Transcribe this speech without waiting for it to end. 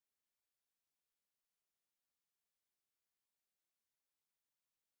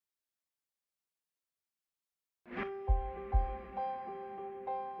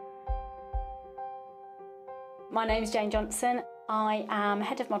My name's Jane Johnson. I am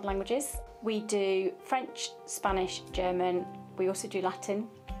Head of Modern Languages. We do French, Spanish, German. We also do Latin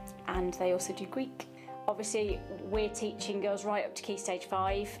and they also do Greek. Obviously, we're teaching girls right up to Key Stage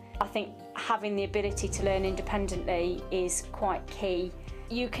 5. I think having the ability to learn independently is quite key.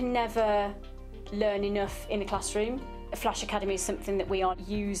 You can never learn enough in a classroom. FlashAcademy is something that we are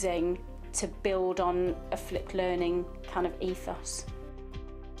using to build on a flipped learning kind of ethos.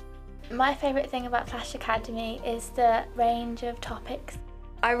 My favourite thing about FlashAcademy is the range of topics.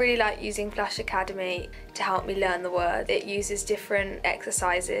 I really like using FlashAcademy to help me learn the word. It uses different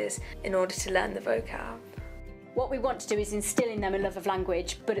exercises in order to learn the vocab. What we want to do is instill in them a love of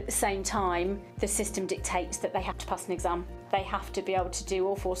language, but at the same time, the system dictates that they have to pass an exam. They have to be able to do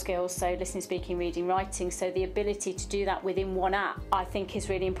all 4 skills, so listening, speaking, reading, writing. So the ability to do that within one app, I think, is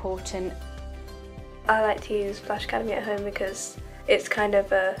really important. I like to use FlashAcademy at home because it's kind of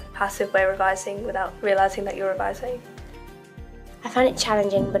a passive way of revising without realising that you're revising. I find it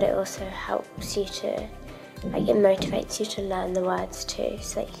challenging, but it also helps you to, it motivates you to learn the words too,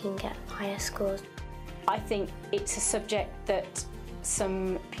 so that you can get higher scores. I think it's a subject that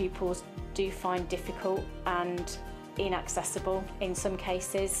some pupils do find difficult and inaccessible in some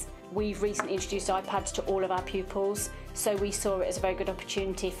cases. We've recently introduced iPads to all of our pupils, so we saw it as a very good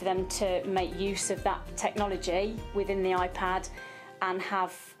opportunity for them to make use of that technology within the iPad and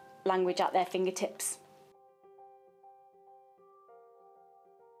have language at their fingertips.